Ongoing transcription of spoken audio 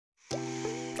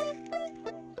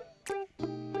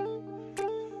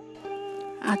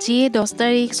আজি 10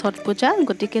 তাৰিখ ছট পূজা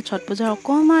গতিকে ছট পূজাৰ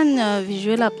অকমান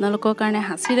ভিজুৱেল আপোনালোকৰ কাৰণে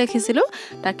হাসি ৰাখিছিলো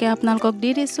তাকে আপোনালোকক দি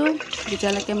দিছো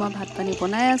যেতিয়ালৈকে মই ভাত পানী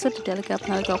বনাই আছো তেতিয়ালৈকে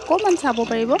আপোনালোকে অকমান চাব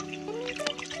পাৰিব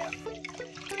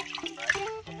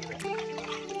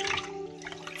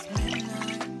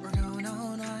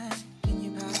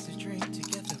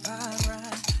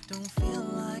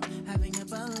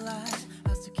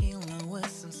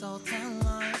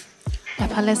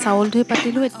এফালে চাউল ধুই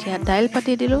পাতিলো এতিয়া দাইল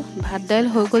পাতি দিলো ভাত দাইল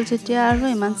হৈ গল যেতিয়া আৰু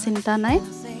ইমান চিন্তা নাই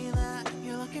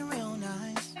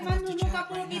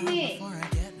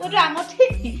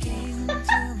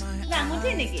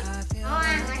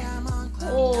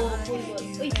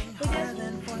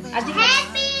আজি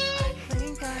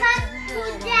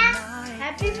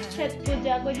Happy Chhat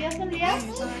Puja ko dia Salia.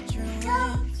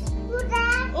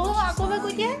 Oh, aku ba ko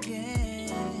dia?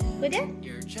 Ko dia?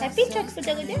 Happy Chhat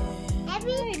Puja ko dia?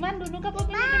 Happy. Iman dulu ka pa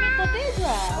pili kami kote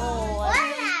jua. Oh.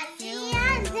 Wala, dia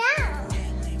ja.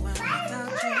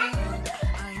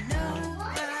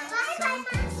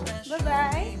 Bye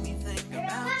bye.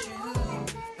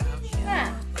 Ha.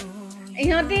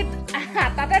 Ihoti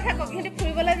tate thakok ihoti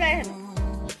ফুৰিবলৈ যায় হেনো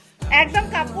একদম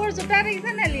কাপোৰ জোতা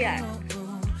দেখিছে না লিয়া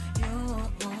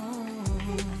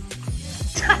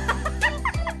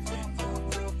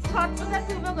ছট পূজা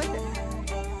ফুৰিব গৈছে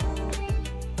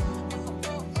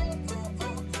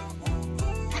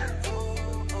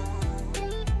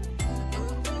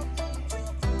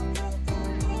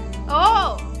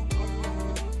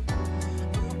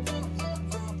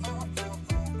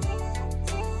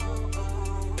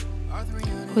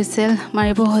হুইসেল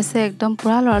মাৰিব হৈছে একদম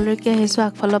পুৰা লৰালৰিকে আহিছো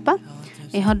আগফালৰ পৰা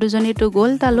ইহঁত দুজনীটো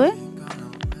গ'ল তালৈ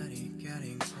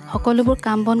সকলোবোৰ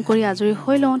কাম বন কৰি আজৰি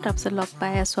হৈ লওঁ তাৰপিছত লগ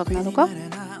পাই আছো আপোনালোকক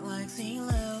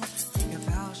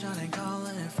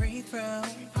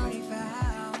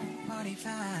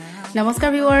নমস্কাৰ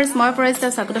ভিউৱাৰ্ছ মই পৰাজিতা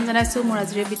স্বাগতম জনাইছো মোৰ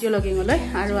আজিৰ ভিডিও লগিঙলৈ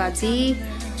আৰু আজি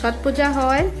ছট পূজা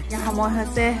হয় সময়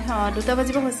হৈছে 2টা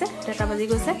বাজিব হৈছে 3টা বাজি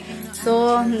গৈছে সো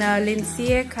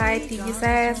লিনসিয়ে খাই টিভি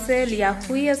চাই আছে লিয়া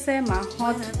শুই আছে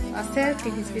মাহত আছে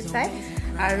টিভি চাই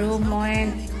আৰু মই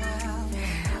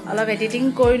অলপ এডিটিং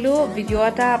কৰিলো ভিডিও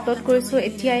এটা আপলোড কৰিছো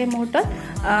এতিয়া এই মুহূৰ্তত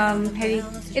হেৰি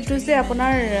এটো যে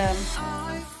আপোনাৰ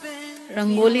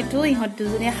ৰংগোলীটো ইহঁত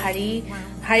দুজনীয়ে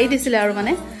হাৰি দিছিলে আৰু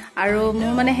মানে আৰু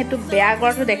মোৰ মানে হেতু বেয়া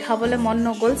কৰাটো দেখাবলৈ মন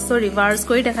নগল সো ৰিভাৰ্স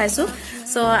কৰি দেখাইছো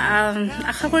সো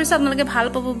আশা কৰিছো আপোনালোকে ভাল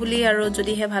পাব বুলি আৰু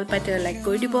যদি হে ভাল পায় তে লাইক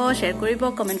কৰি দিব শেয়াৰ কৰিব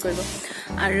কমেন্ট কৰিব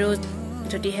আৰু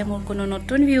যদি হে মোৰ কোনো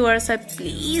নতুন ভিউৱাৰ্ছ হয়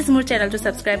প্লিজ মোৰ চেনেলটো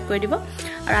সাবস্ক্ৰাইব কৰি দিব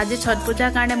আৰু আজি ছট পূজাৰ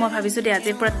কাৰণে মই ভাবিছো দে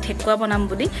আজি পুৰা thekuwa বনাম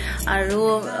বুলি আৰু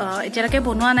এতিয়ালৈকে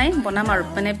বনোৱা নাই বনাম আৰু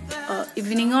মানে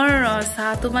ইভিনিংৰ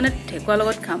চাহটো মানে thekuwa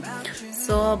লগত খাম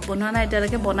সো বনোৱা নাই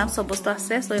এতিয়ালৈকে বনাম সব বস্তু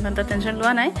আছে সো ইমানটা টেনচন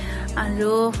লোৱা নাই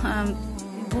আৰু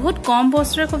বহুত কম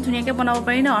বস্তুৰে খুব ধুনিয়াকে বনাব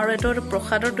পাৰি না আৰু এটো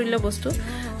প্ৰসাদৰ তুল্য বস্তু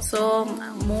সো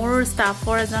মোৰ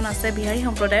ষ্টাফৰ এজন আছে বিহাৰী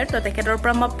সম্প্ৰদায়ৰ তো তেখেতৰ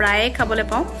পৰা মই প্ৰায় খাবলৈ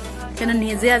পাওঁ কিন্তু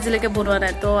নিজে আজিলৈকে বনোৱা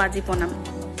নাই তো আজি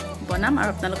বনাম আৰু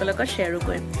আপোনালোকৰ লগত শ্বেয়াৰো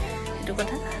কৰিম এটো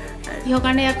কথা ইহৰ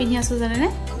কাৰণে ইয়া পিন্ধি আছো জানেনে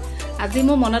আজি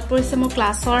মোৰ মনত পৰিছে মোৰ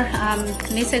ক্লাছৰ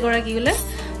মিছ এগৰাকী গলে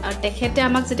আৰু তেখেতে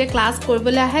আমাক যেতিয়া ক্লাছ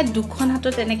কৰিবলৈ আহে দুখন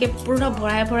হাতত এনেকে পুৰা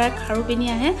ভৰাই খাৰু পিনি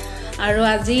আহে আৰু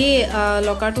আজি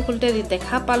লকাৰটো খুলতে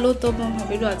দেখা পালো তো মই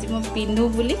ভাবিলো আজি মই পিন্ধো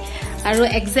বুলি আৰু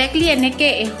এক্স্যাক্টলি এনেকে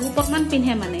এহুপমান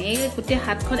পিন্ধে মানে এই গুটি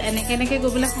হাতখন এনেকে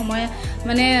গবলৈ সময়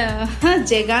মানে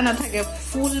জেগা নাথাকে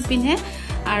ফুল পিন্ধে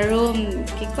আৰু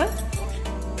কি কয়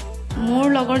মোৰ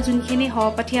লগৰ যোনখিনি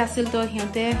হপাঠি আছিল তো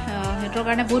হেতৰ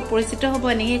কাৰণে বহুত পৰিচিত হ'ব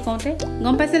এনেকে কওঁতে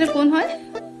গম পাইছেনে কোন হয়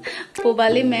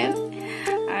পোবালি মেম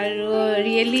আৰু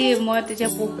ৰিয়েলি মই তেতিয়া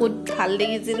বহুত ভাল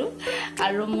লাগিছিল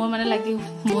আৰু মোৰ মানে লাগি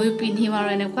মই পিন্ধিম আৰু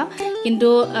এনেকুৱা কিন্তু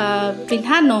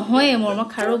পিন্ধা নহয় মই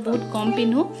খাৰু বহুত কম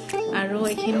পিন্ধো আৰু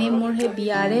এখিনি মোৰ হে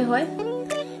বিয়াৰে হয়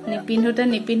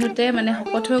নিপিন্ধুতে মানে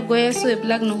হকত হৈ গৈ আছো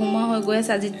এবিলাক নহমা হৈ গৈ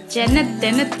আছে আজি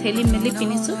তেনে থেলি মেলি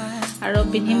পিনিছো আৰু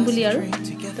পিন্ধিম বুলি আৰু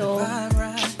তো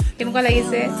কেনেকুৱা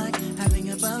লাগিছে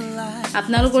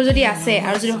আপোনালোকৰ যদি আছে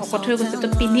আৰু যদি হকত হৈ গৈছে তো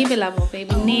পিন্ধি পেলাব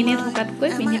এনে থকাতকৈ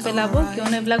পিন্ধি পেলাব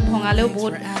কিয়নো এবিলাক ভঙালেও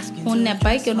বহুত সোণ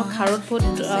নেপায় কিয়নো খাৰুত বহুত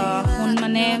সোণ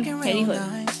মানে হেৰি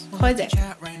হৈ যায়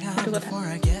সেইটো কথা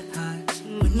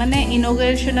মানে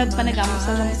ইনগ্ৰেচনত মানে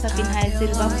গামোচা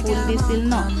পিন্ধাইছিল বা ফুল দিছিল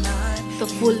ন তো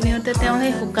ফুল নিওতে তেওঁ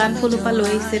সেই শুকান ফুল উপা লৈ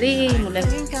আহিছে ৰে মুলে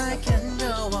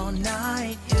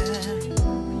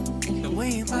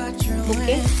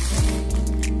ওকে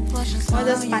মই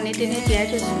জাস্ট পানী টেনে তিয়াই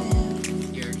থৈছো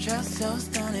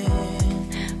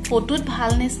ফটোত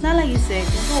ভাল নিচিনা লাগিছে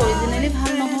কিন্তু অৰিজিনালি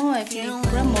ভাল নহয়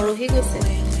পুৰা মৰহি গৈছে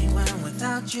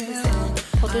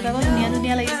ফটোত আকৌ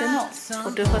ধুনীয়া লাগিছে ন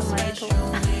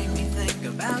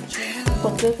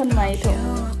ফটোখন মাৰি থওঁ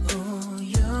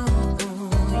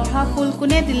মৰহা ফুল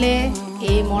কোনে দিলে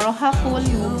এই মৰহা ফুল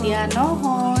মোক দিয়া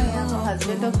নহয় মোৰ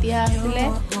হাজবেণ্ডক দিয়া আছিলে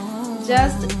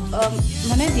জাস্ট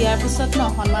মানে দিয়াৰ পিছত ন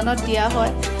সন্মানত দিয়া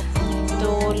হয় তো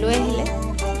লৈ আহিলে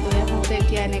লৈ আহোঁতে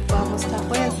এতিয়া এনেকুৱা অৱস্থা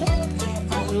হৈ আছে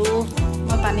আৰু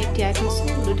মই পানীত তিয়াই থৈছোঁ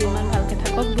 2 দিনমান ভালকৈ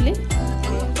থাকক বুলি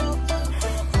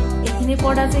এইখিনি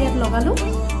পৰ্দা যে ইয়াত লগালোঁ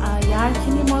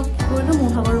ইয়াৰখিনি মই কি কৰিলোঁ মোৰ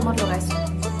ভাগৰ ৰুমত লগাইছোঁ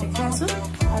দেখাই আছোঁ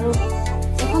আৰু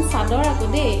এখন চাদৰ আকৌ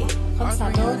দেই এখন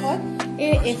চাদৰ হয়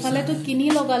এইফালেতো কিনি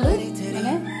লগালোঁ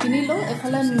মানে কিনিলোঁ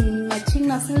এফালে মেচিং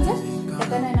নাছিল যে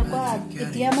সেইকাৰণে এনেকুৱা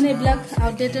এতিয়া মানে এইবিলাক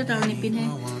আউটডেটেড আৰু নিপিন্ধে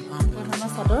ধৰণৰ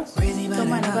চাদৰ তো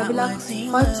মই এনেকুৱাবিলাক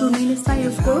হয় চুৰ্ণি নিচিনা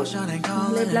ইউজ কৰোঁ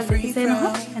নহ'লে এইবিলাক দেখিছে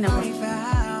নহয় এনেকুৱা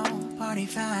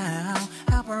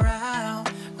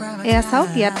এয়া চাওক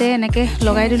ইয়াতে এনেকৈ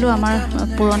লগাই দিলোঁ আমাৰ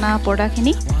পুৰণা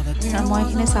পৰ্দাখিনি আৰু মই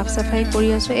এইখিনি চাফ চাফাই কৰি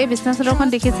আছোঁ এই বিছনা চাদৰখন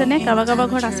দেখিছেনে কাৰোবাৰ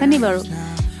ঘৰত আছে নি বাৰু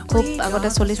খুব আগতে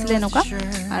চলিছিলে এনেকুৱা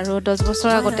আৰু 10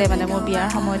 বছৰ আগতে মানে মোৰ বিয়াৰ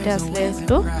সময়তে আছিলে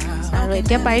এইটো আৰু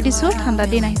এতিয়া পাৰি দিছোঁ ঠাণ্ডা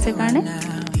দিন আহিছে কাৰণে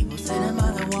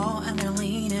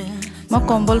মই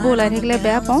কম্বলবোৰ ওলাই থাকিলে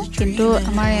বেয়া পাওঁ কিন্তু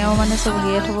আমাৰ এওঁ মানে চব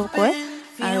উলিয়াই থ'ব কয়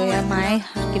আৰু এয়া মায়ে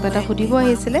কিবা এটা সুধিব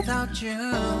আহিছিলে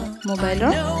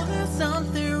মোবাইলৰ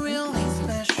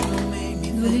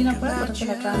ধূলি নপৰে পটককৈ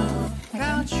লেতেৰা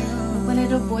মানে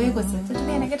এইটো বয়ে গৈছে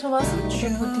তুমি এনেকৈ থ'বাচোন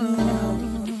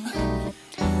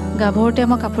গাভৰুতে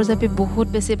মই কাপোৰ জাপি বহুত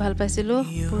বেছি ভাল পাইছিলোঁ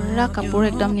পুৰা কাপোৰ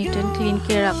একদম নিট এণ্ড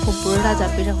ক্লিনকৈ ৰাখোঁ পুৰা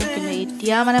জাপি ৰাখোঁ কিন্তু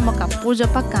এতিয়া মানে মই কাপোৰ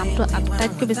জপা কামটো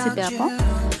আটাইতকৈ বেছি বেয়া পাওঁ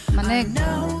মানে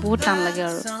বহুত টান লাগে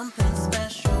আৰু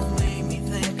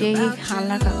এতিয়া সেই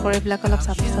শালনাৰ কাষৰ এইবিলাক অলপ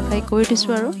চাফ চাফাই কৰি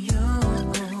দিছোঁ আৰু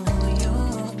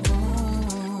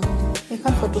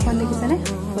এইখন ফটোখন দেখিছেনে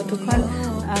ফটোখন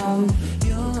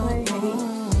হেৰি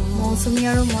মৌচুমী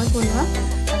আৰু মই বনোৱা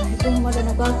সেইটো সময়ত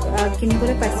এনেকুৱা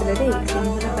কিনিবলৈ পাইছিলে দেই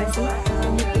কিনিবলৈ পাইছিল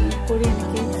কৰি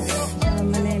এনেকৈ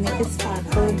মানে এনেকৈ ষ্টাৰ্ট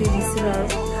কৰি দি দিছিলোঁ আৰু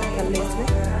ভাল লাগিছিলে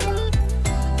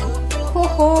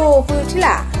শুই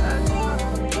উঠিলা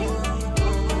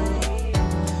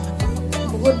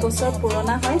বহুত বছৰ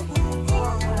পুৰণা হয়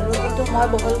আৰু এইটো মই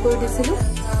বহল কৰি দিছিলোঁ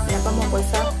ইয়াৰপৰা মই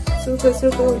পইচা চুৰ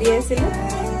কৰি উলিয়াইছিলোঁ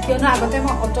কিয়নো আগতে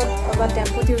মই অট'ত বা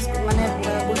টেম্পুত ইউজ মানে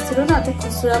গৈছিলোঁ ন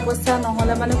খুচুৰা পইচা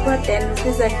নহ'লে মানে পুৰা 10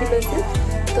 rupees ৰাখি লৈছিল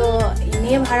তো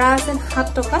এনেই ভাড়া আছে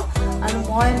 7 টকা আৰু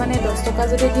মই মানে 10 টকা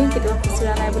যদি দিওঁ কেতিয়াবা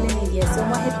খুচুৰা নাই বুলি নিদিয়ে চ'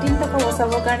 মই সেই 3 টকা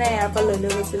বচাবৰ কাৰণে ইয়াৰ পৰা লৈ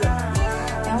গৈছিলোঁ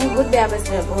তেওঁ বহুত বেয়া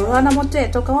পাইছিলে ভৰোৱা নামততো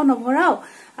 1 টকাও নভৰাও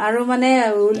আৰু মানে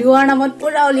উলিওৱাৰ নামত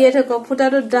পুৰা উলিয়াই থাকক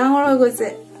ফুটাটো ডাঙৰ হৈ গৈছে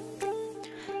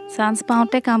চান্স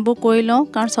পাওঁতে কামবোৰ কৰি লওঁ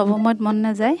কাৰণ চব সময়ত মন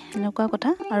নাযায় এনেকুৱা কথা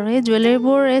আৰু এই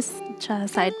জুৱেলাৰীবোৰ এই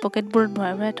ছাইড পকেটবোৰত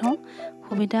ভৰাই থওঁ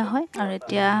সুবিধা হয় আৰু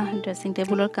এতিয়া ড্ৰেছিং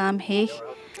টেবুলৰ কাম শেষ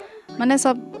মানে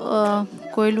চব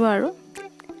কৰিলোঁ আৰু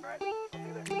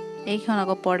এইখন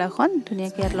আকৌ পৰ্দাখন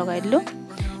ধুনীয়াকৈ ইয়াত লগাই দিলোঁ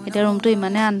এতিয়া ৰুমটো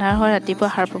ইমানেই আন্ধাৰ হয় ৰাতিপুৱা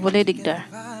সাৰ পাবলৈ দিগদাৰ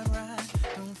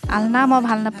আলনা মই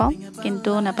ভাল নাপাওঁ কিন্তু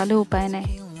নাপালেও উপায় নাই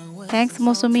থেংকছ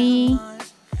মৌচুমী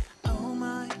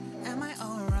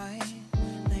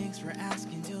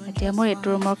এতিয়া মোৰ এইটো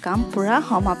ৰুমৰ কাম পুৰা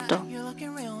সমাপ্ত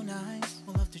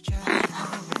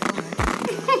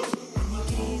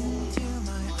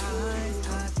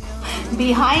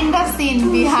behind the scene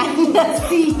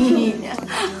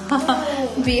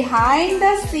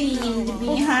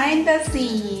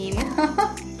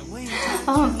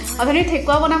আপুনি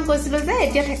ঠেকুৱা বনাম কৈছিলো যে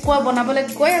এতিয়া ঠেকুৱা বনাবলৈ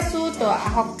গৈ আছো তো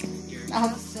আহক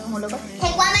মোৰ লগত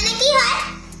ঠেকুৱা মানে কি হয়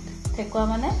ঠেকুৱা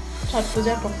মানে ছট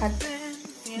পূজাৰ প্ৰসাদ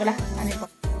বলা আনিব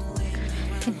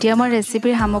এতিয়া মই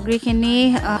ৰেচিপিৰ সামগ্ৰীখিনি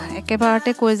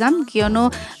একেবাৰতে কৈ যাম কিয়নো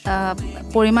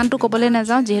পৰিমাণটো ক'বলৈ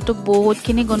নাযাওঁ যিহেতু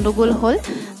বহুতখিনি গণ্ডগোল হ'ল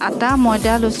আটা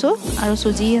ময়দা লৈছোঁ আৰু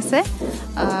চুজি আছে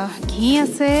ঘি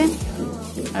আছে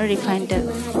আৰু ৰিফাইন তেল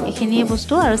এইখিনিয়ে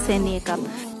বস্তু আৰু চেনি একাপ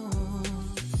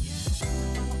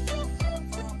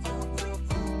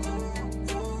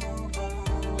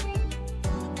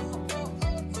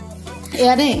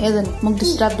এয়া দেই এজন মোক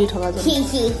ডিষ্টাৰ্ব দি থকা যেন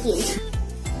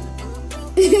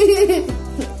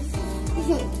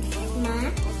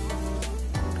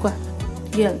কোৱা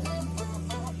গিয়াল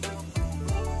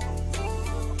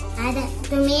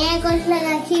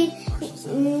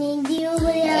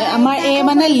আমাৰ এই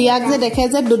মানে লিয়াক যে দেখে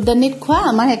যে দুধদানিত খোৱা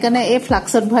আমাৰ সেইকাৰণে এই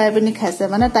ফ্লাক্সত ভৰাই পিনি খাইছে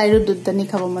মানে তাইৰো দুধদানি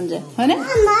খাব মন যায় হয়নে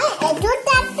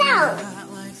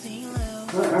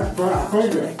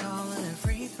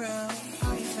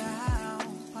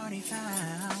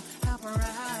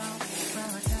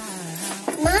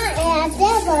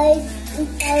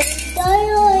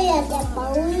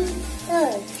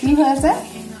কি হৈ আছে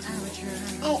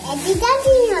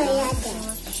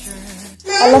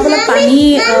অলপ অলপ পানী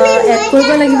এড কৰিব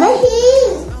লাগিব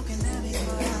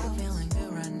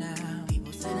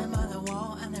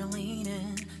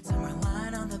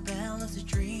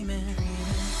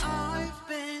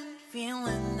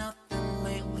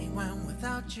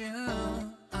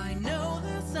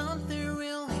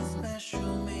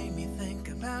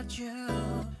I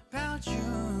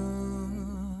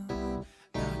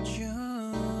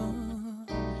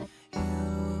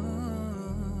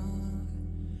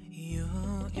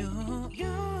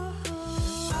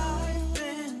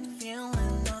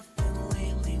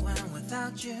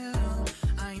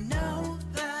know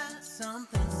that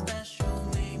something special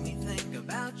made me think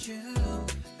about you.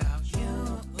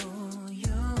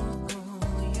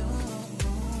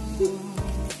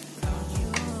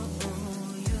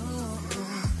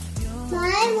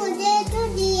 माँ मुझे तो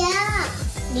दिया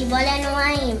दी बोले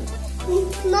नुआइम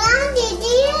माँ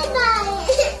दीदी है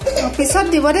পিছত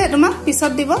দিব দে তোমাক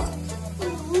পিছত দিব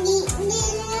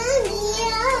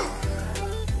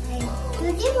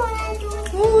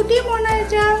ৰুটি বনাই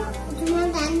যা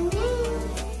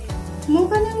মোৰ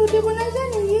কাৰণে ৰুটি বনাই যা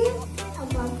নেকি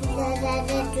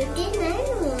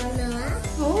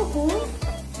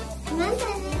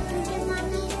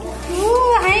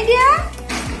idea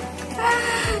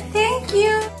thank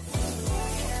U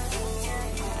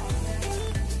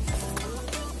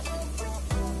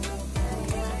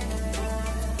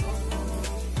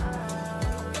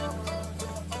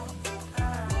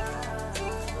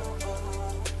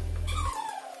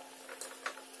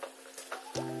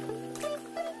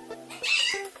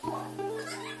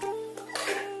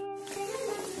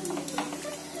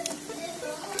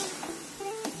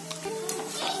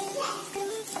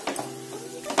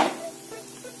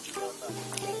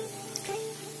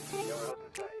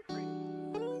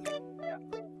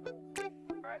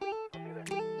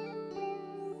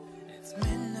It's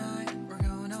midnight, we're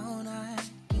going all night.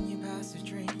 Can you pass a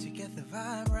drink to get the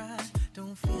vibe right?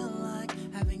 Don't feel like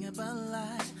having a Bud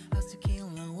Light. How's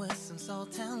tequila with some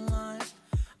salt and lime?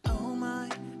 Oh my,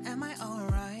 am I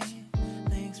alright?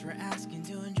 Thanks for asking,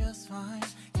 doing just fine.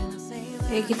 Can I say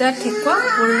that? এইকিটা থেকুৱা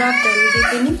পুৰা তেল দি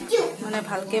কিনি মানে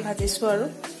ভালকে ভাজিছো আৰু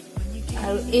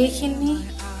এইখিনি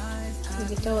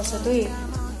এইকিটাও আছে দেই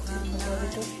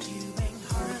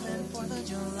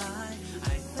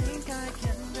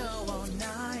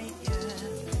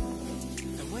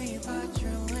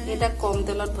এটা কম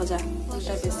তেলত ভজা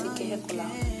এটা বেছিকেহে কলা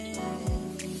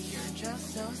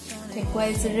থেকুৱা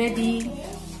ইজ ৰেডি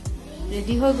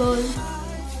হৈ গ'ল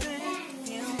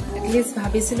এটলিষ্ট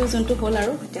ভাবিছিলো যোনটো হ'ল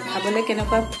আৰু এতিয়া খাবলৈ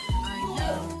কেনেকুৱা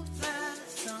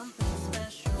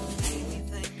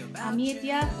আমি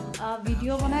এতিয়া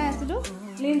ভিডিঅ' বনাই আছিলো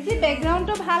লিনসি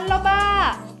বেকগ্ৰাউণ্ডটো ভাল ল'বা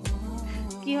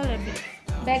কি হ'ল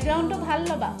বেকগ্ৰাউণ্ডটো ভাল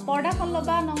ল'বা পৰ্দাখন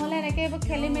ল'বা নহ'লে এনেকৈ এইবোৰ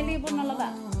খেলি মেলি এইবোৰ নল'বা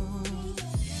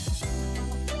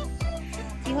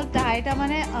কি হ'ল তাইটা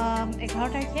মানে 11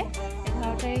 তাৰিখে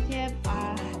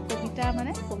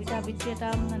কবিতা আবৃত্তি এটা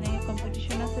মানে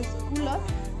কম্পিটিশ্যন আছে স্কুলত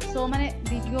সো মানে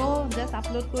ভিডিঅ' জাষ্ট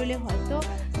আপলোড কৰিলে হয় তো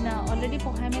অলৰেডি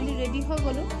পঢ়াই মেলি ৰেডি হৈ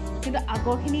গ'লোঁ কিন্তু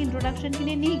আগৰখিনি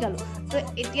ইন্ট্ৰডাকশ্যনখিনি নি গ'লোঁ তো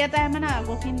এতিয়া তাই মানে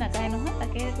আগৰখিনি নাগায় নহয়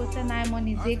তাকে কৈছে নাই মই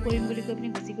নিজেই কৰিম বুলি কৈ পিনি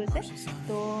গুচি গৈছে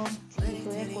তো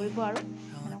কৰিব আৰু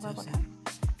এনেকুৱা কথা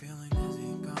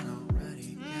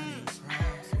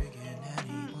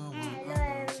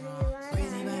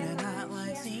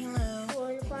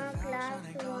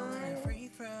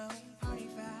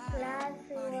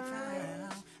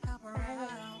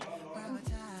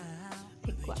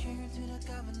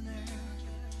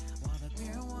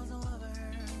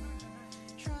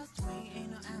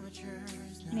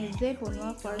নিজে বনোৱা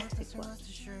ফাৰ্ষ্ট থেকুৱা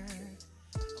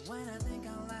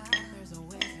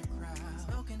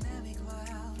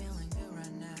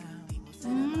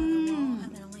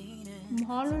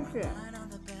ভাল হৈছে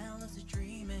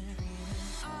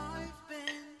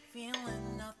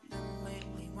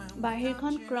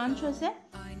বাহিৰখন ক্ৰাঞ্চ হৈছে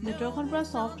ভিতৰখন পুৰা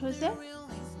সফ্ট হৈছে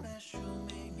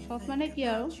সফ্ট মানে কি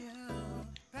আৰু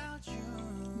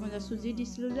মই চুজি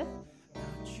দিছিলো যে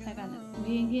সেইকাৰণে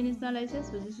ঘি নিচিনা লাগিছে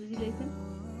চুজি লাগিছে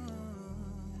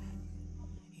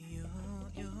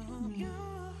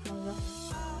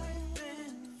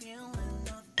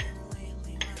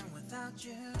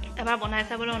এবাৰ বনাই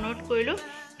চাবলৈ অনুৰোধ কৰিলোঁ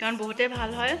কাৰণ বহুতেই ভাল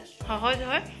হয় সহজ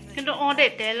হয় কিন্তু দেই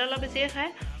তেল অলপ বেছিকৈ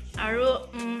খায় আৰু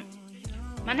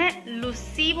মানে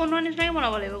লুচি বনোৱা নিচিনাকৈ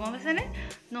বনাব লাগিব গম পাইছেনে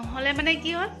নহ'লে মানে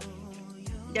কি হয়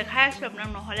দেখাই আছোঁ আপোনাক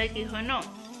নহ'লে কি হয় ন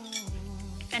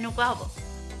এনেকুৱা হ'ব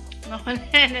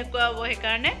নহ'লে এনেকুৱা হ'ব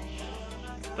সেইকাৰণে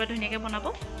বৰ ধুনীয়াকৈ বনাব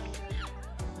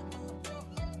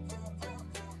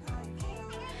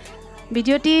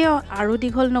ভিডিঅ'টি আৰু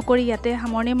দীঘল নকৰি ইয়াতে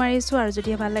সামৰণি মাৰিছোঁ আৰু যদি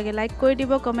ভাল লাগে লাইক কৰি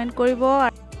দিব কমেণ্ট কৰিব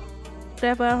আৰু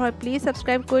সাবস্ক্ৰাইব হয় প্লিজ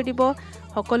সাবস্ক্ৰাইব কৰি দিব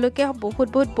সকলোকে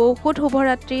বহুত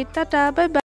শুভৰাত্ৰি টাটা বাই বাই